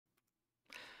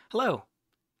Hello,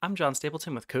 I'm Jon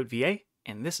Stapleton with CodeVA,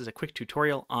 and this is a quick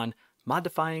tutorial on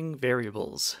modifying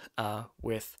variables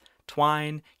with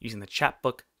Twine using the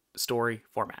Chapbook story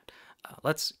format.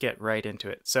 Let's get right into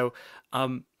it. So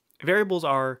variables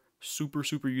are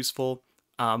super useful,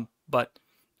 but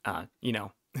you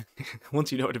know,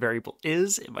 once you know what a variable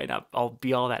is, it might not all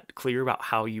be all that clear about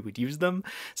how you would use them.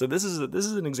 So this is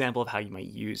an example of how you might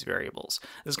use variables.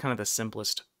 This is kind of the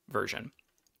simplest version.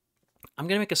 I'm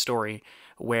going to make a story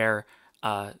where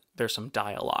there's some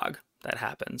dialogue that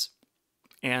happens.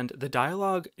 And the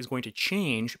dialogue is going to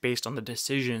change based on the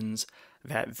decisions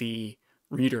that the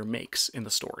reader makes in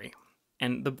the story.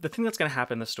 And the thing that's going to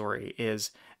happen in the story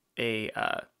is the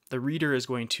reader is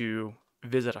going to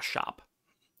visit a shop.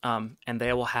 And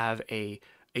they will have a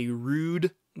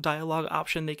rude dialogue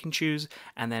option they can choose,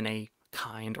 and then a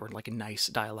kind or like a nice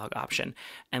dialogue option.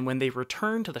 And when they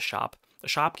return to the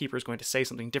shopkeeper is going to say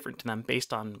something different to them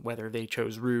based on whether they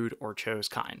chose rude or chose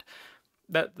kind.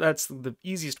 That's the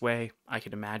easiest way I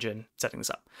could imagine setting this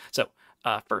up. So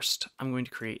first, I'm going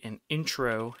to create an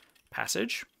intro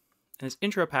passage. And this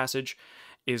intro passage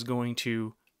is going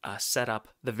to set up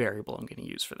the variable I'm going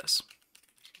to use for this.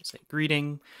 Say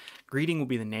greeting. Greeting will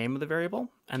be the name of the variable,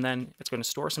 and then it's going to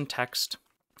store some text.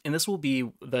 And this will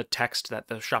be the text that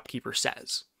the shopkeeper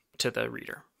says to the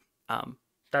reader.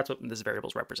 That's what this variable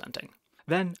is representing.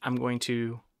 Then I'm going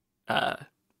to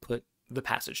put the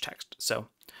passage text. So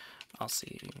I'll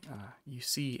see, you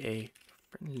see a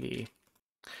friendly,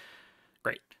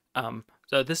 great.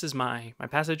 So this is my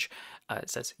passage.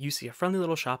 It says, you see a friendly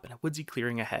little shop and a woodsy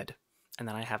clearing ahead. And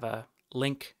then I have a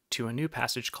link to a new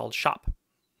passage called shop.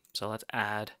 So let's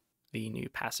add the new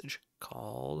passage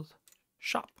called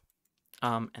shop.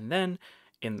 And then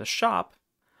in the shop,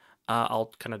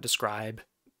 I'll kind of describe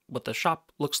what the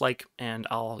shop looks like, and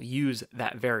I'll use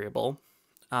that variable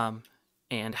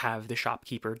and have the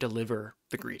shopkeeper deliver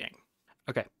the greeting.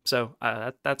 Okay, so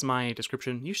that's my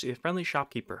description. Usually a friendly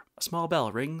shopkeeper. A small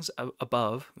bell rings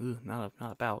above,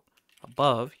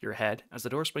 above your head as the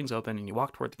door swings open and you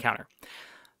walk toward the counter.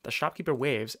 The shopkeeper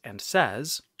waves and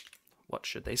says, what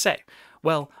should they say?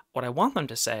 Well, what I want them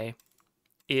to say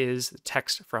is the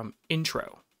text from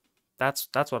intro. That's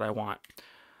what I want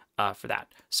for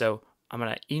that. So I'm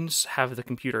going to have the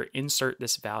computer insert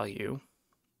this value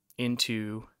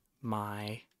into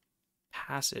my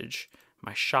passage,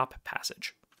 my shop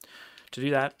passage. To do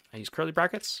that, I use curly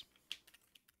brackets,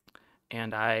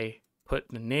 and I put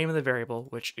the name of the variable,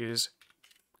 which is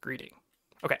greeting.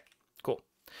 Okay, cool.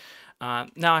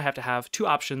 Now I have to have two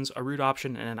options, a rude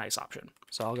option and a nice option.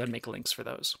 So I'll go and make links for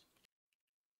those.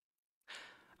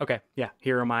 Okay, yeah,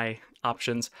 here are my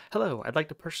options. Hello, I'd like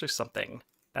to purchase something.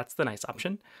 That's the nice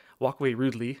option. Walk away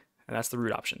rudely, and that's the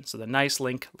rude option. So the nice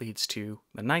link leads to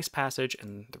the nice passage,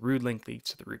 and the rude link leads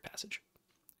to the rude passage.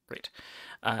 Great.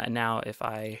 And now if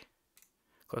I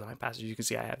close my passage, you can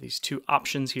see I have these two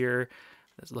options here.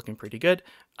 That's looking pretty good.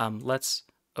 Let's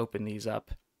open these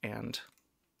up, and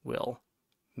we'll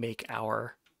make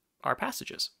our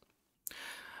passages.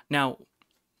 Now,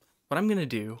 what I'm going to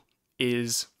do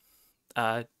is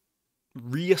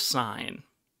reassign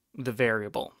the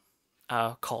variable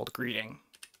called greeting.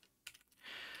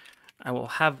 I will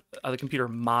have the computer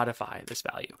modify this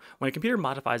value. When a computer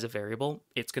modifies a variable,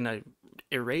 it's going to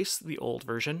erase the old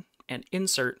version and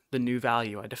insert the new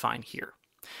value I define here.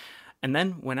 And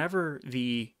then whenever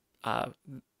the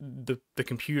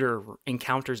computer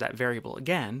encounters that variable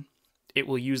again, it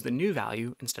will use the new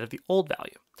value instead of the old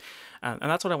value.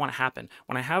 And that's what I want to happen.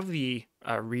 When I have the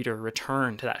reader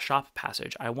return to that shop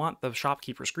passage, I want the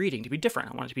shopkeeper's greeting to be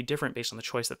different. I want it to be different based on the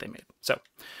choice that they made. So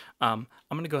I'm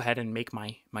going to go ahead and make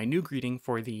my new greeting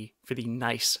for the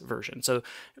nice version. So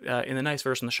in the nice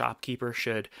version, the shopkeeper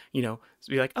should, be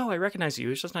like, oh, I recognize you.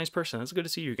 It's just a nice person. It's good to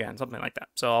see you again. Something like that.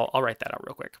 So I'll write that out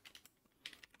real quick.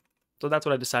 So that's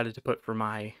what I decided to put for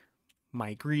my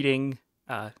greeting.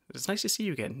 It's nice to see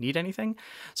you again. Need anything?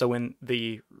 So when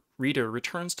the reader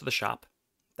returns to the shop,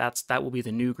 that will be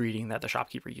the new greeting that the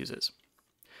shopkeeper uses.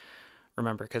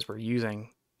 Remember, because we're using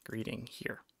greeting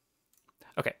here.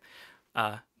 Okay.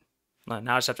 Now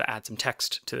I just have to add some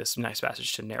text to this nice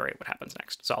passage to narrate what happens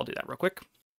next. So I'll do that real quick.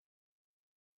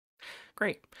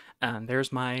 Great. And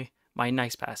there's my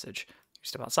nice passage. You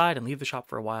step outside and leave the shop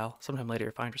for a while. Sometime later,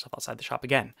 you find yourself outside the shop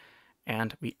again.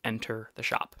 And we enter the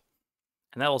shop.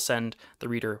 And that will send the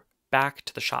reader back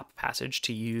to the shop passage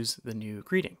to use the new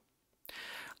greeting.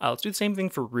 Let's do the same thing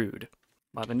for rude.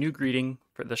 I'll have a new greeting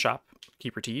for the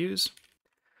shopkeeper to use.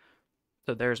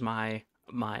 So there's my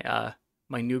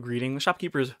new greeting. The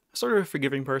shopkeeper is sort of a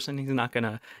forgiving person. He's not going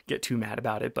to get too mad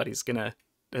about it, but he's going to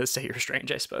say you're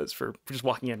strange, I suppose, for just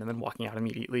walking in and then walking out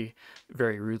immediately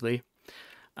very rudely.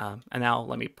 And now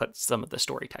let me put some of the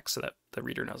story text so that the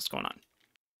reader knows what's going on.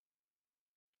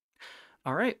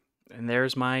 All right, and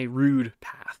there's my rude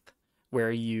path,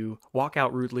 where you walk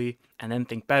out rudely and then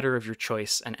think better of your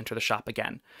choice and enter the shop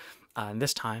again. And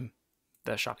this time,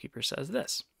 the shopkeeper says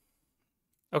this.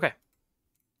 Okay,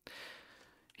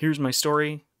 here's my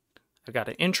story. I've got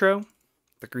an intro.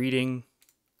 The greeting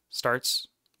starts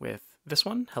with this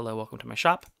one. Hello, welcome to my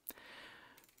shop.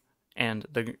 And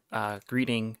the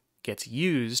greeting gets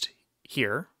used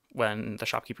here when the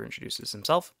shopkeeper introduces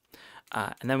himself.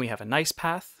 And then we have a nice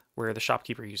path where the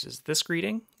shopkeeper uses this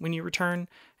greeting when you return.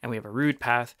 And we have a rude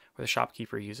path where the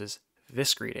shopkeeper uses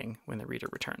this greeting when the reader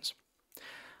returns.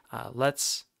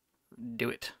 Let's do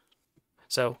it.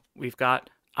 So we've got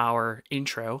our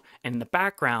intro, and in the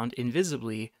background,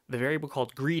 invisibly, the variable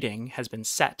called greeting has been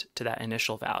set to that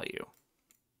initial value.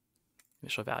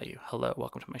 Initial value, hello,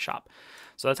 welcome to my shop.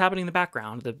 So that's happening in the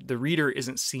background. The reader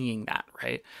isn't seeing that,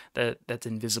 right? That's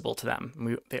invisible to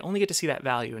them. They only get to see that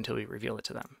value until we reveal it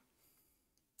to them.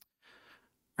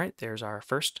 All right, there's our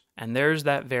first, and there's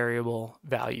that variable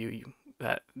value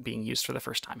that being used for the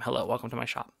first time. Hello, welcome to my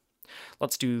shop.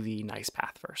 Let's do the nice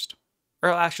path first. Or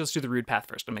actually, let's do the rude path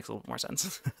first. It makes a little more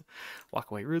sense.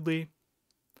 Walk away rudely.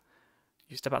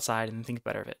 You step outside and think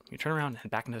better of it. You turn around and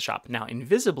head back into the shop. Now,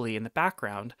 invisibly in the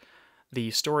background, the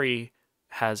story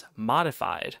has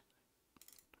modified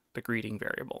the greeting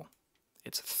variable.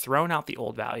 It's thrown out the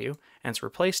old value and it's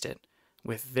replaced it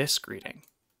with this greeting.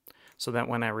 So that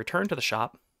when I return to the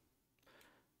shop,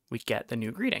 we get the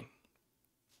new greeting.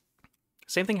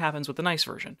 Same thing happens with the nice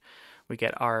version. We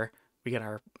get our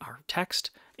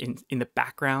text. In the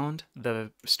background, the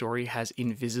story has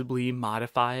invisibly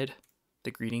modified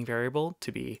the greeting variable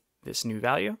to be this new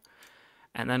value.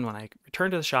 And then when I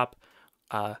return to the shop,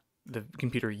 the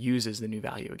computer uses the new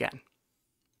value again.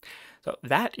 So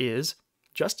that is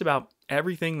just about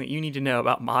everything that you need to know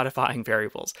about modifying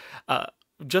variables.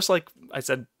 Just like I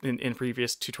said in a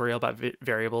previous tutorial about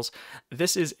variables,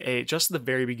 this is just the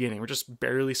very beginning. We're just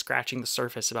barely scratching the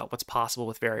surface about what's possible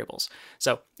with variables.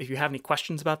 So if you have any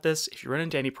questions about this, if you run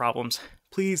into any problems,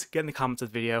 please get in the comments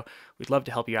of the video. We'd love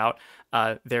to help you out.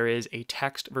 There is a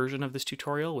text version of this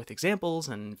tutorial with examples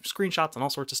and screenshots and all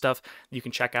sorts of stuff you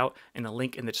can check out in the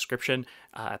link in the description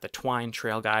at the Twine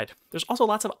Trail Guide. There's also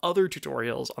lots of other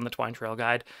tutorials on the Twine Trail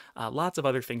Guide, lots of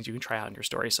other things you can try out in your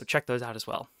story, so check those out as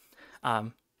well.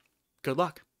 Good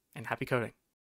luck and happy coding.